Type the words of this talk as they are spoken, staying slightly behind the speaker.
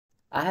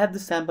I have the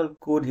sample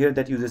code here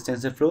that uses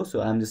TensorFlow,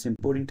 so I'm just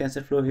importing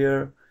TensorFlow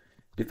here,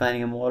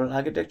 defining a model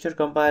architecture,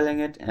 compiling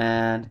it,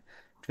 and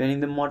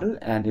training the model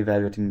and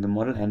evaluating the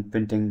model and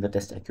printing the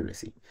test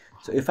accuracy.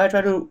 So if I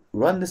try to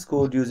run this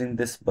code using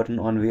this button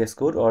on VS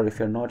Code, or if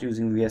you're not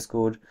using VS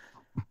Code,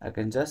 I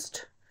can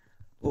just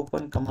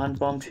open command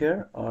prompt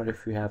here, or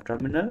if you have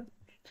terminal,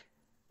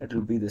 it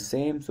will be the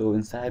same. So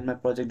inside my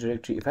project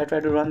directory, if I try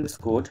to run this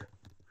code,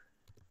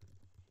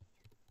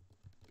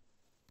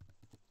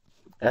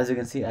 as you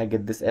can see, I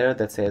get this error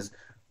that says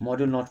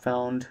module not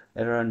found,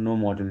 error, no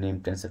module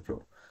named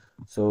TensorFlow.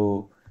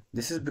 So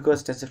this is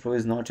because TensorFlow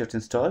is not yet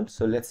installed.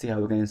 So let's see how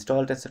we can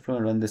install TensorFlow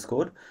and run this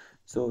code.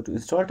 So to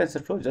install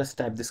TensorFlow, just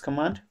type this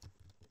command,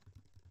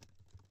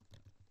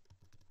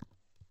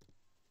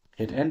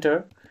 hit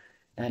enter,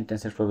 and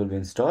TensorFlow will be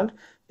installed.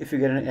 If you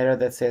get an error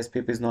that says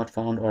pip is not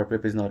found or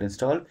pip is not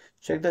installed,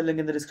 check the link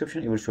in the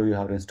description. It will show you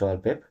how to install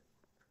pip.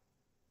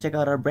 Check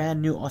out our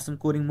brand new awesome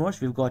coding merch.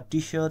 We've got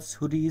t-shirts,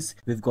 hoodies,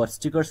 we've got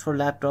stickers for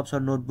laptops or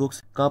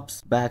notebooks,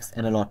 cups, bags,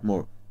 and a lot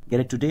more. Get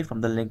it today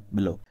from the link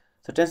below.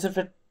 So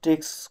TensorFlow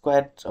takes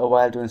quite a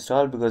while to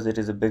install because it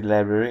is a big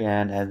library,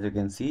 and as you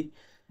can see,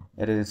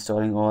 it is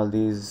installing all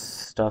these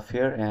stuff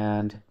here,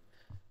 and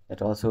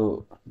it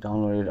also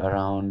downloaded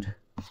around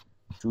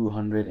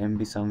 200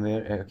 MB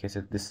somewhere. Okay,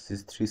 so this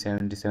is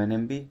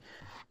 377 MB.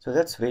 So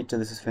let's wait till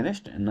this is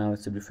finished, and now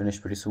it should be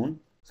finished pretty soon.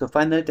 So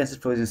finally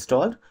TensorFlow is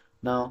installed.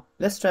 Now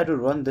let's try to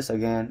run this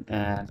again,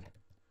 and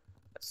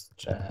let's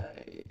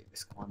try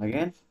this command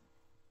again.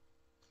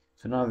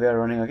 So now we are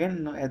running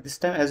again. Now at this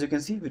time, as you can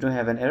see, we don't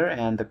have an error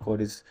and the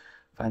code is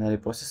finally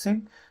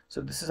processing.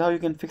 So this is how you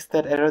can fix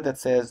that error that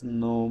says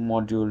no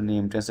module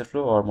named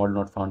TensorFlow or module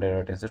not found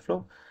error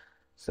TensorFlow.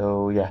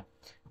 So yeah,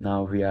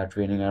 now we are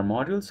training our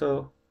module.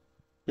 So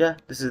yeah,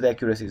 this is the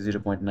accuracy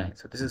 0.9.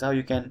 So this is how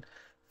you can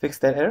fix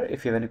that error.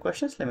 If you have any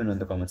questions, let me know in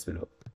the comments below.